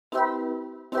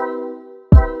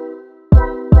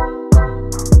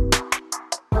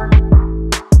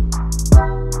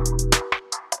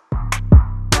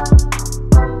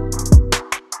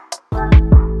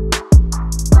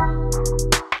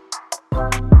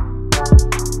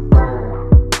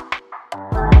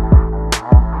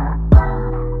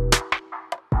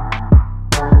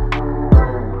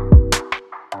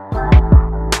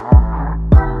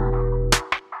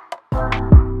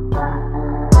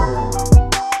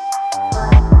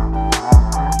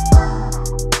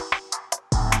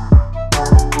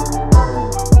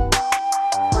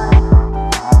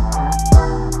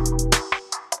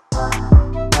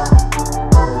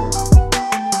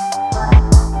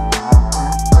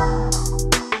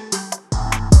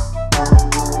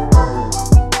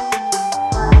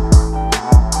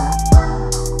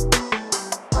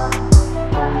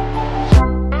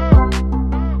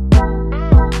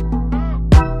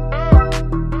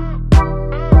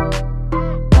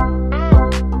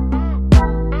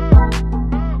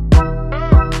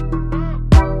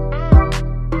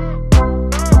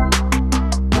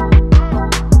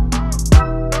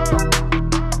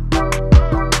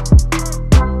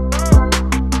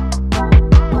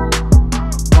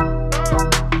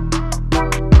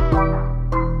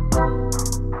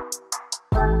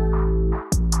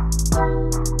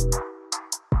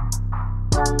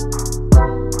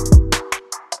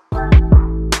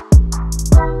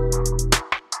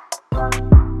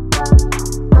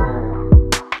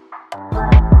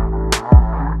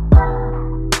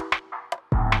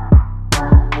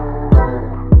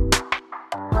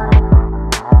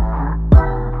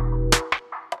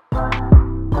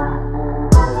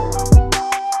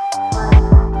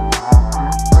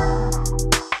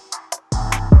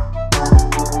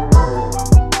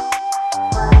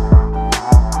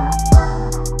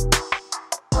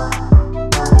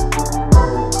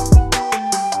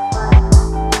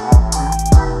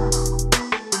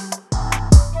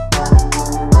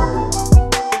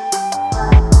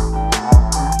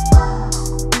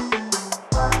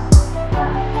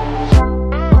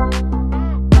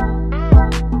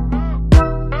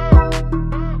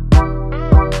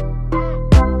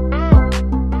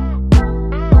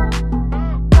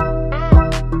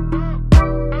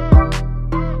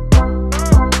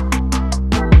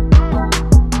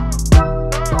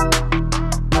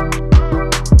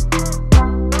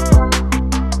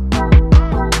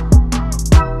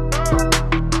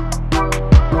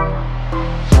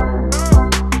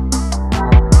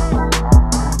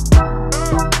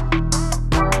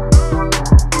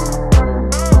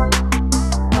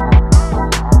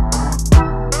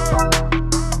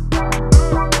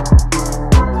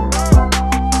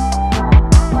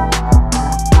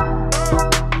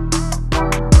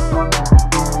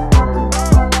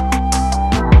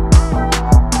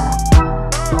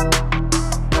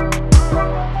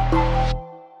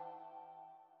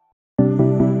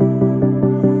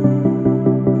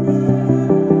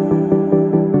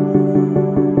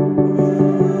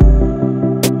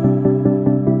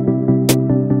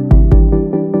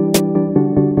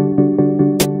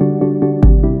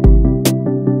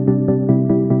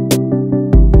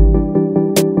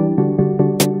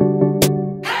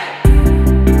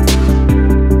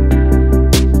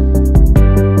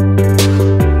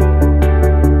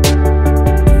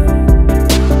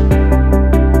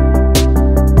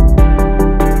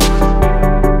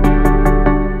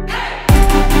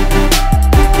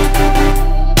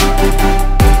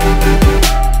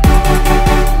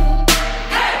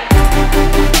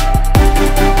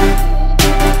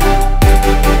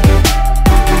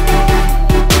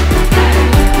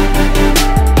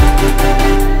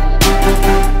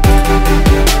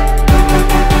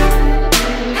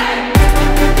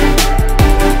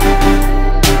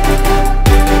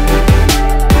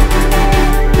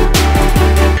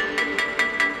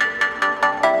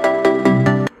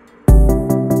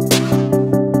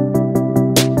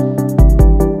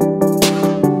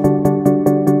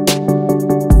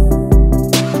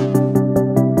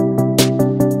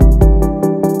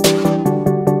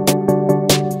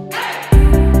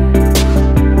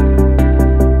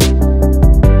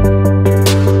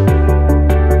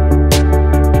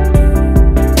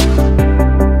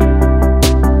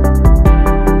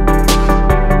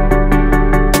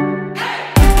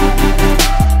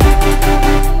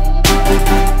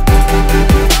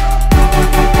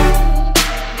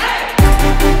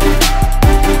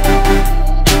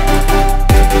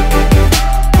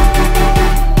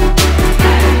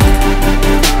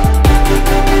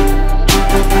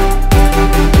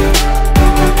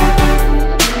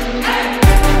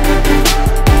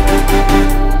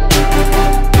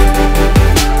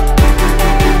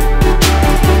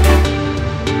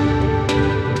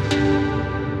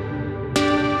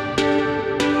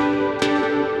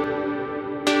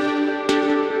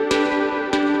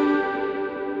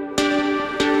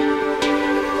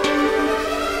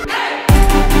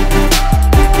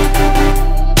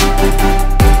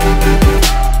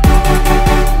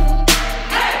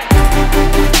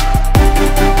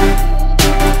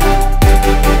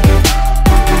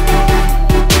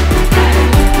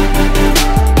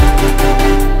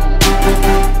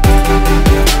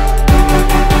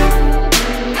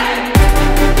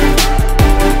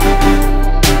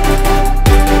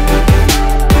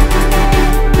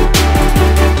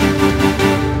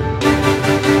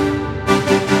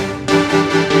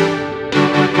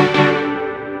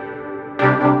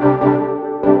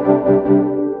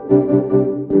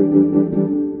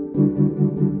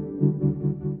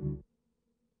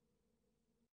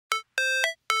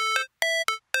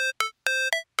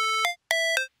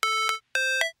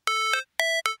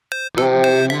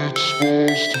it's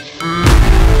supposed to feel.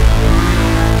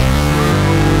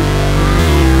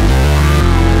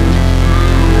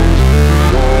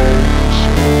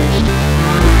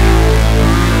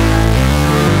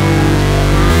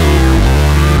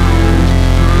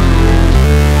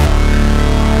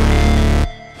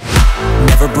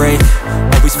 Never break,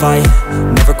 always fight,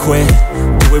 never quit,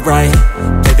 do it right,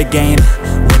 play the game,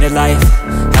 win it life,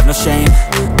 have no shame,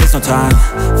 there's no time,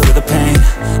 feel the pain,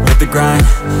 live the grind,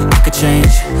 I could change,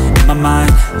 in my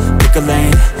mind, pick a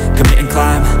lane, commit and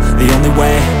climb, the only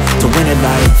way to win it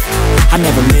life, I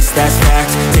never miss, that's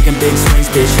fact, taking big swings,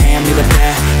 bitch, hand me the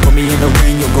bat, put me in the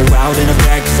ring, you'll go out in a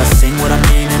bag, cause I sing what I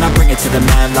mean and I bring it to the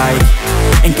mad light,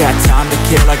 ain't got time to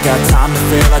kill, I got time to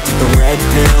feel, I took the red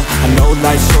pill, I know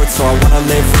life's short so I wanna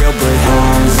live real, but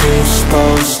how's it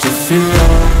supposed to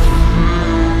feel?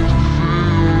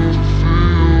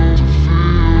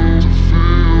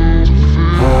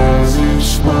 How's it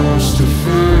supposed to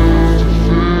feel?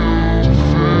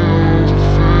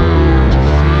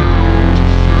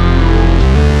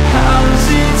 How's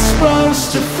it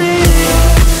supposed to feel?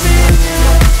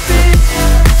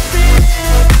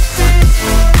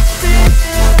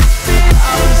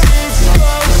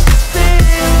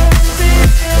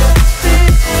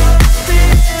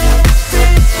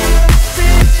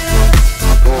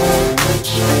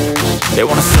 They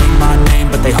wanna say my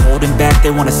name, but they holding back. They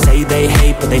wanna say they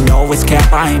hate, but they know it's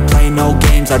cap. I ain't play no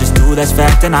games, I just do that's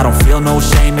fact. And I don't feel no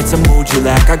shame, it's a mood you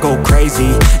lack. I go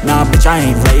crazy, nah bitch I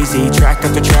ain't lazy. Track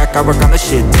after track, I work on the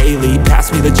shit daily.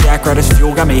 Pass me the jack, right as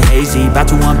fuel, got me hazy. About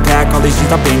to unpack all these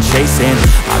things I've been chasing.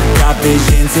 I've got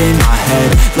visions in my head,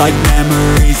 like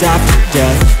memories after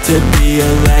death. To be a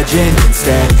legend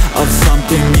instead of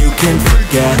something you can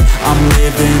forget. I'm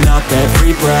living up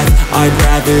every breath, I'd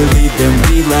rather lead than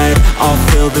be led. I'll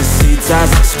fill the seats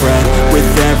as I spread with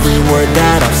every word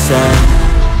that I've said.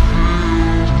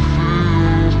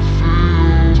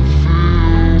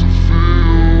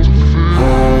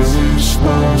 How's it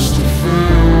supposed to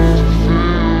feel?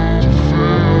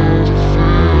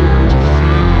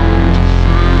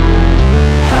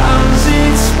 How's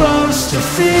it supposed to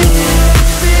feel?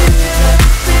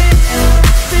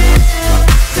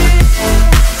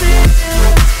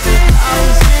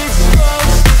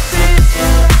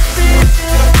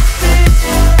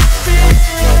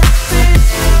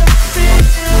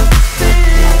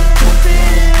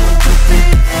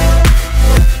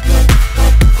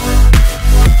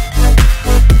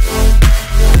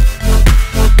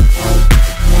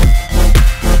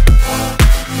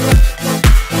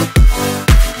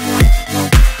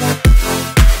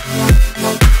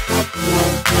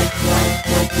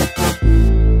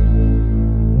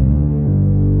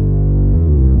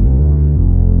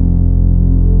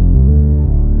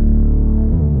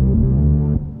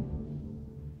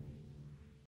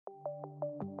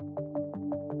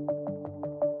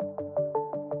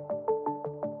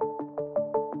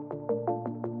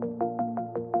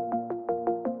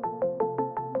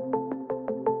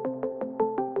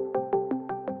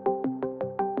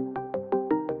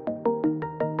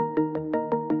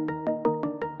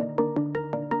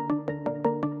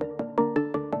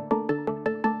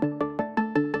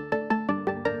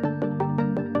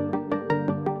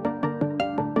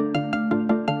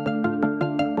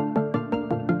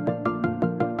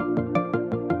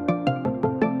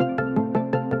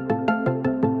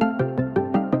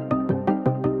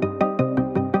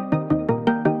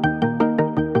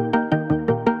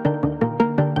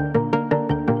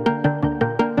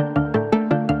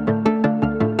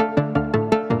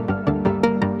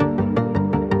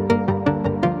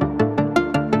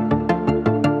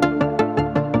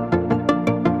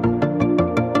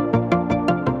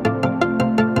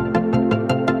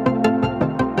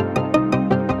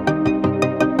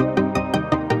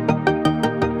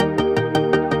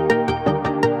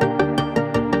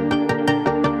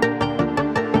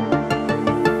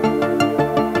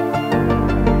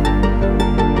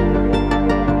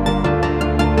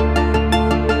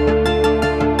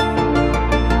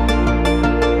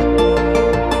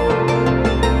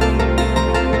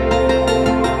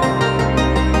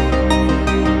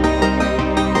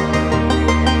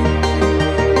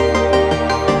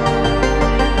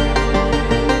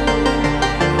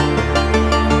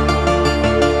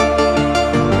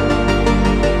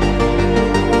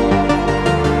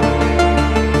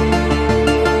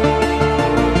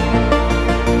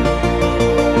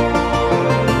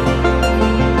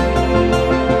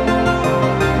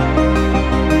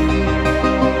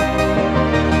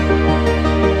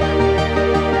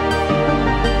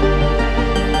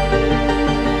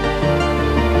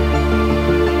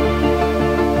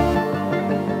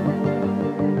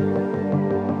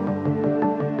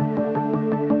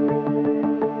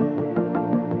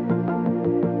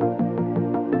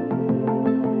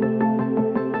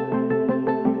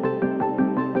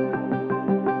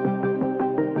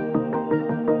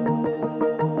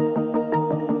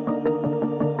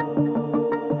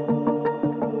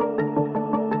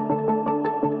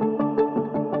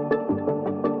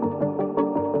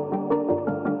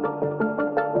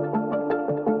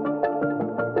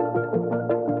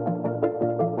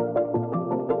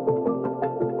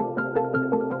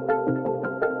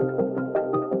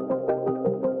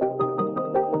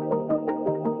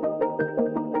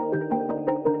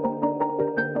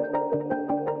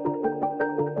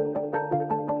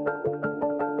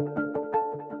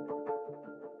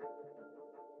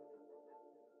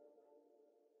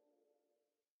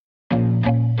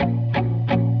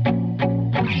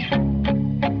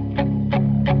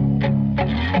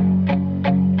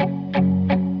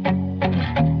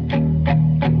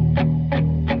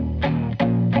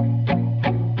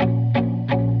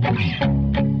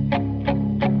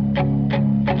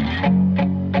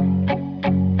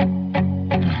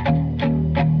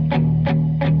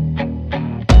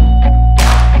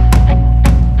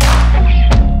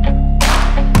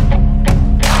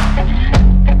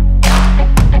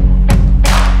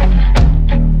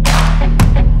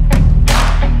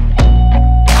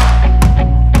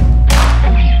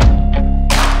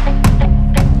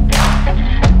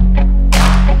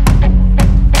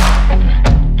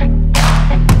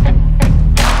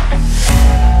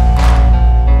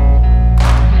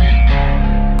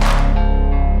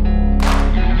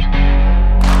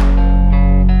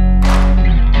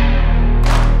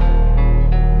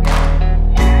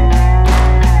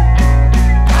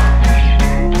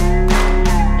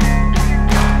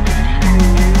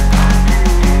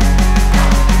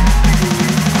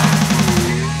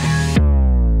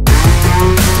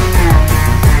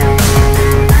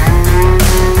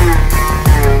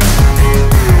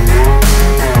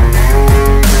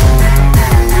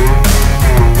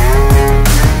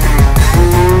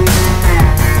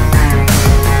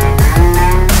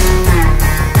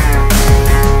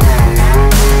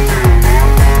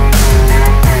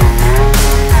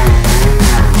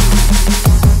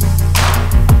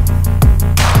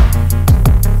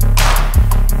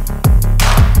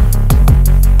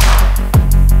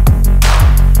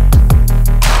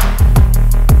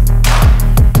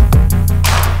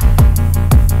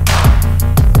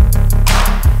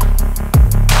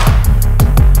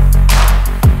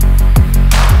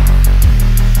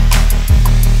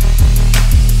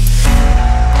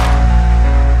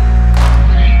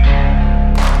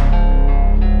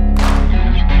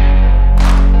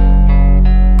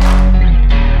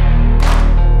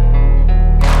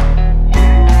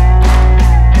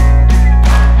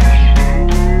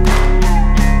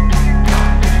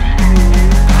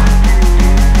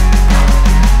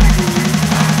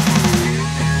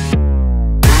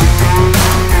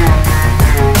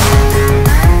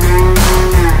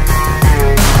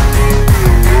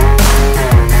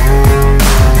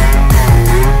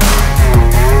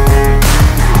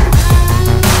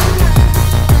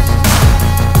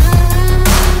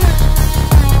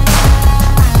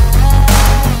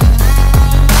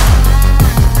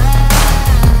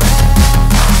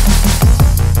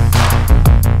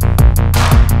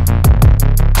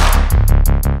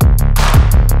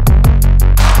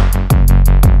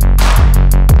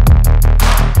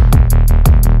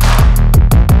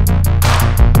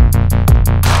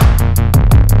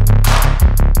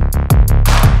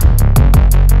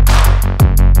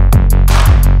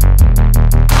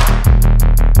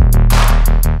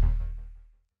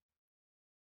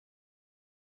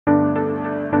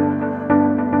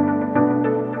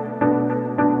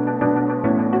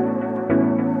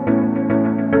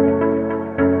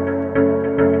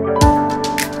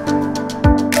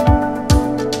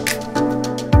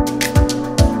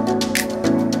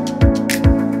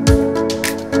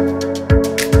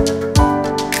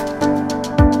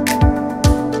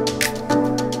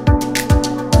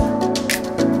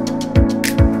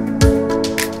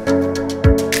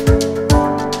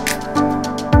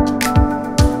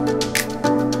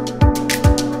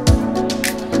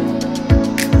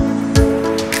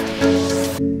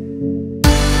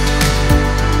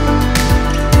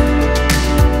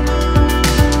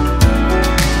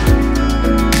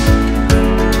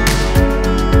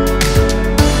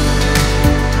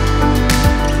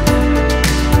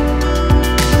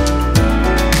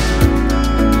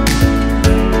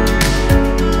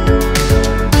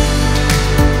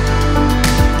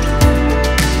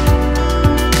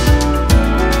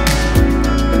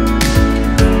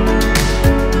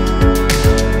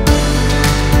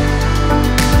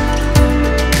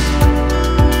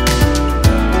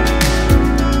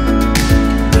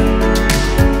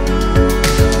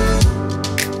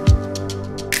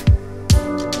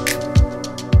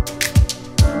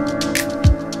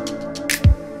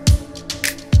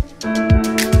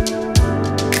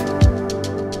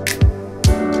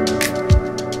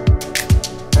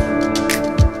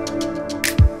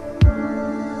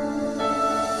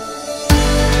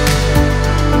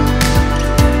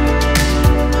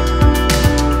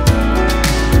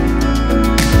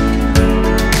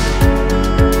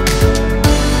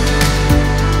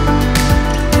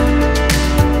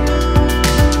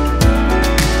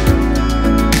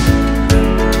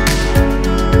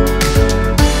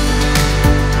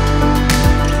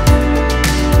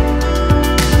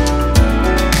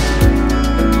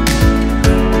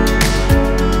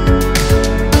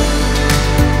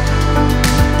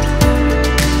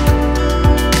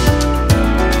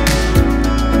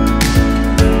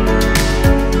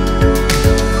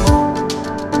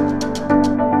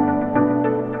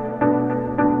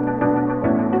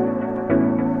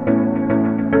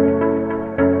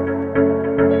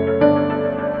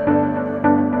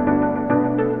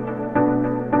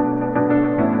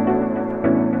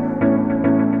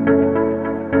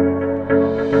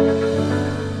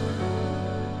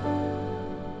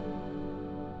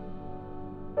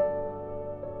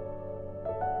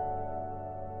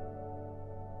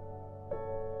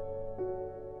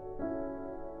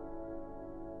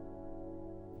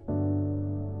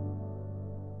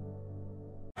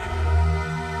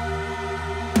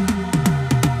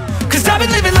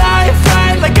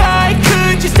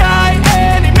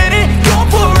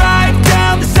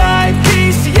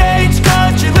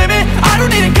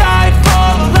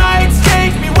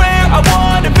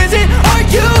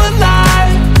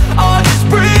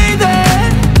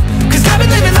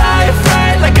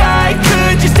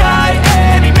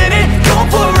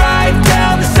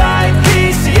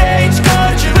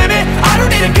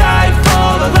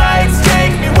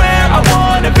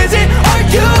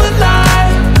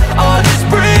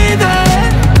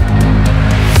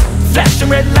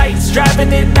 red lights,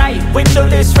 driving at night,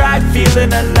 windowless ride,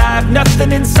 feeling alive.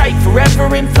 Nothing in sight,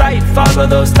 forever in flight. Follow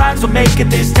those lines, we'll make it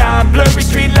this time. Blurry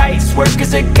street lights, work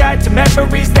as a guide to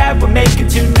memories that we're making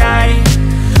tonight.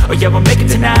 Oh yeah, we'll make it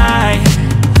tonight.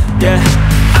 Yeah.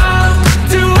 I'll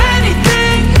do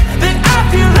anything that I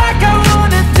feel like I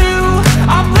wanna do.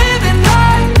 I'm living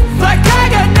life like I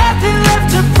got nothing left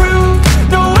to prove.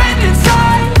 No end in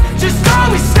sight, just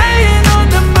always staying on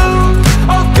the move.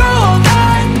 I'll go all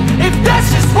night if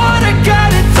that's just what I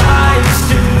gotta do. Life's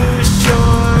too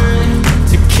short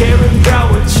to care about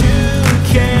what you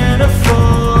can't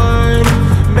afford.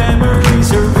 Memories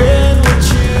are in what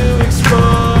you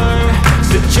explore,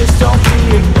 so just don't be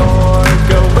ignored.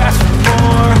 Go ask for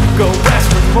more, go ask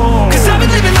for more. 'Cause I've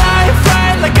been living life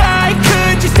right like I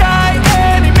could just die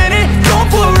any minute. Going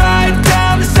for a ride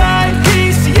down the side,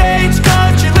 PCH,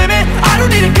 country limit. I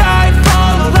don't need a guide,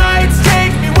 follow lights,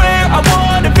 take me where I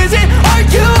wanna visit. Are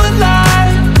you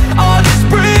alive? I'll just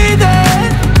breathe in.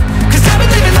 'Cause I've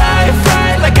been living life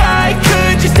right like I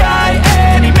could just die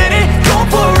any minute. Going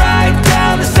for a ride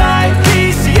down the side,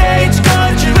 PCH,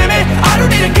 country limit. I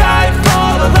don't need a guide,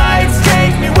 follow lights,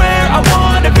 take me where I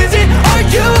wanna visit. Are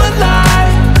you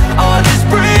alive? I'll just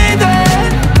breathe in.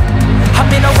 I'm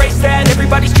in a race that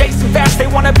everybody's chasing fast. They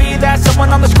wanna be that someone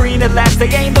on the screen at last. They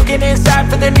ain't looking inside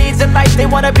for their needs in life. They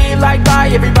wanna be liked by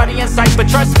everybody in sight. But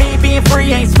trust me, being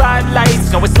free ain't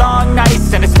spotlights. No, it's long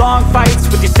nights and it's long fights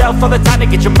with yourself all the time to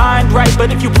get your mind right.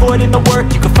 But if you put in the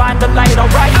work, you can find the light,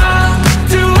 alright. I'll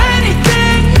do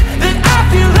anything that I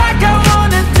feel like I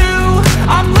wanna do.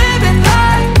 I'm living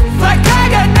life like I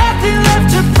got nothing left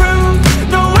to prove.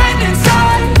 No end in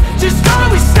sight, just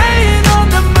always staying on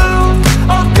the move.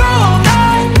 I'll go all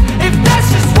night if that's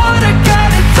just what I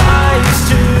gotta do. Life's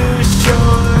too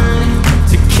short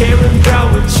to care about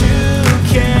what you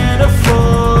can't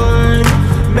afford.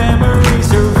 Memories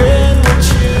are in what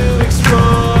you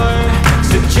explore,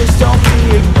 so just don't be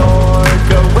ignored.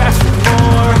 Go ask for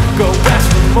more, go ask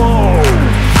for more.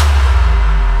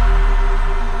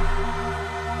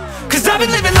 'Cause I've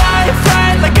been living life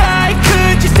right like I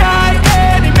could just die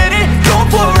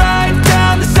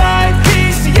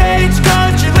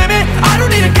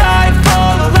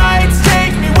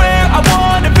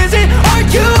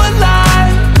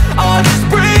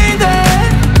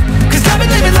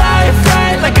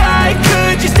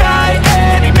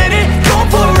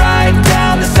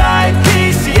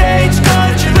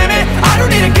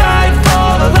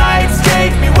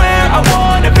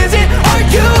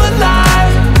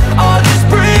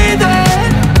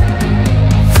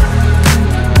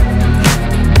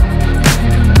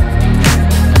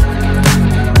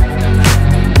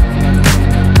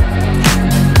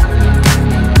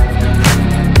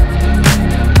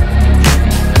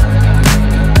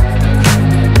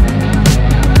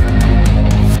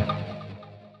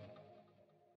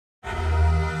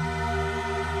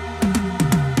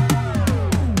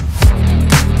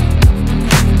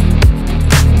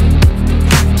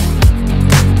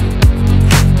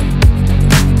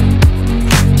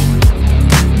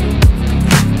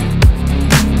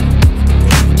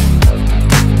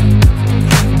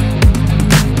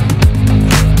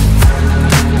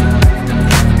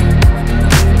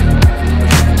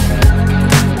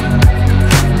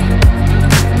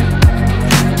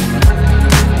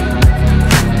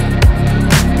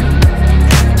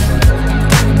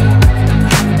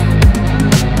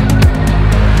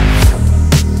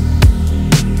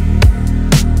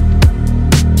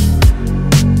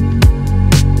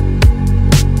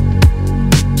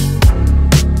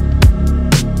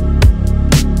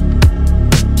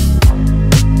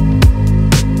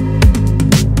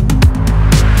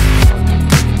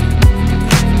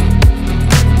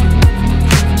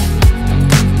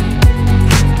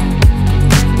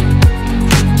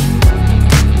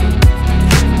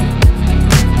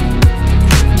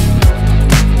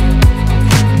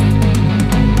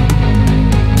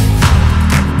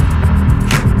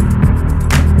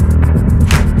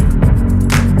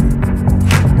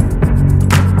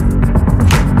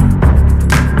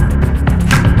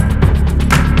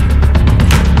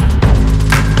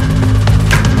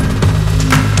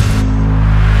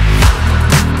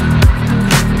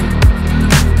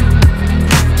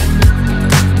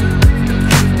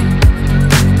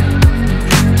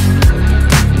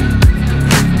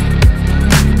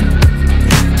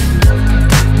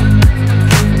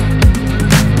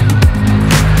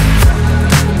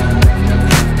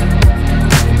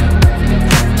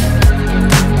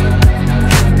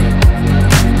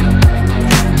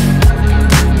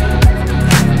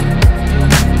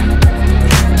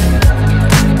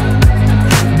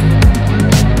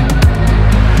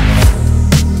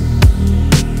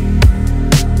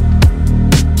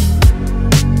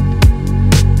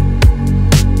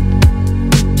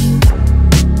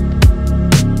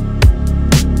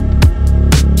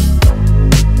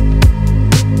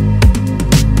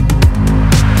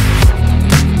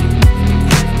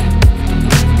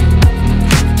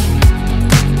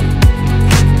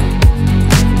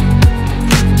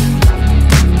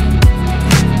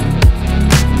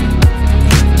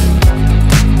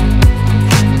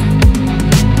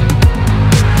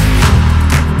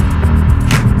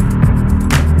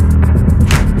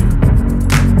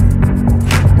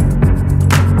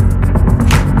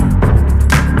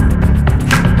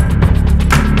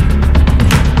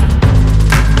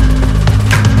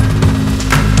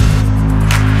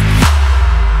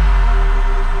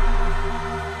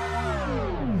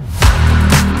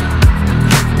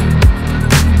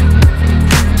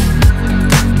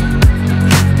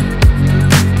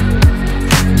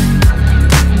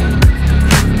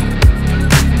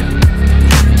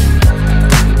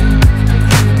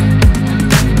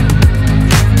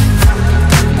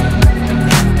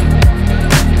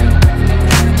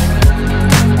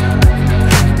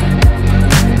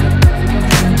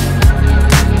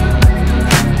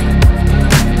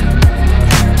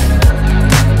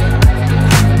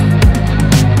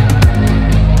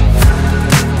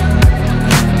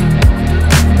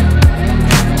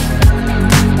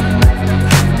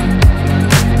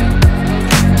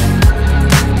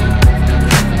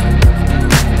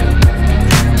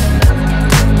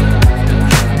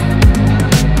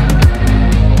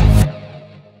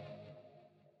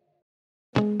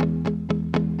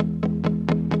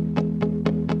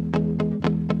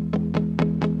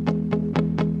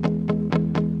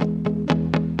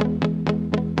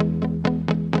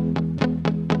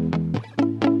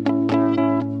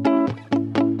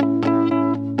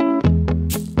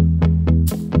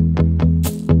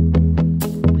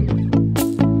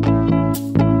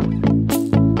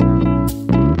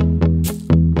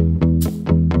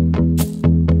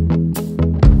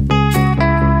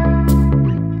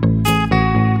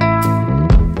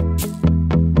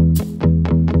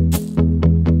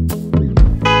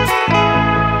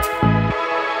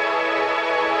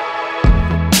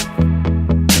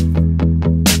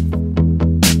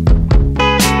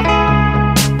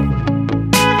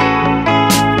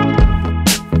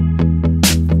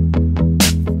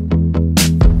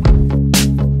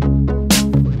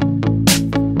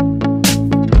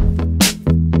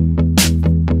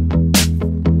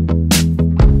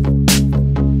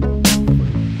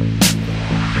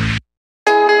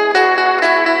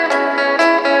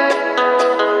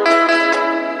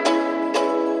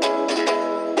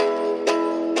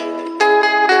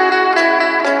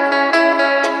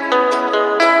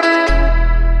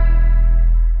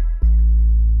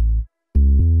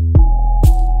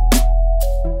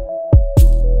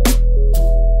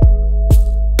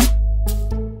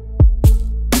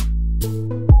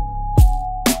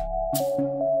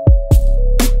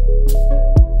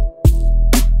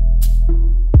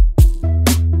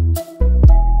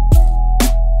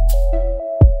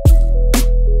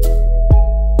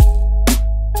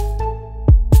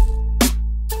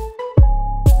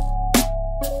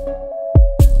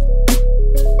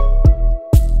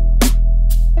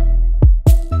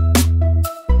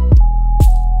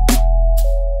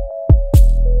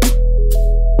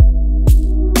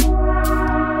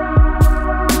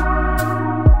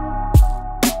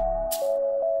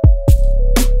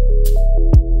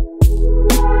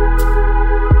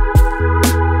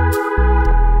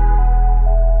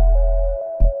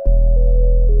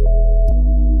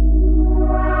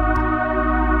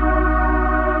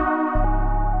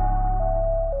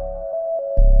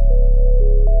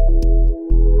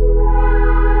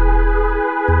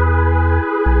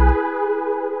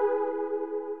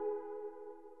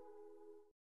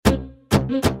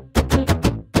feel.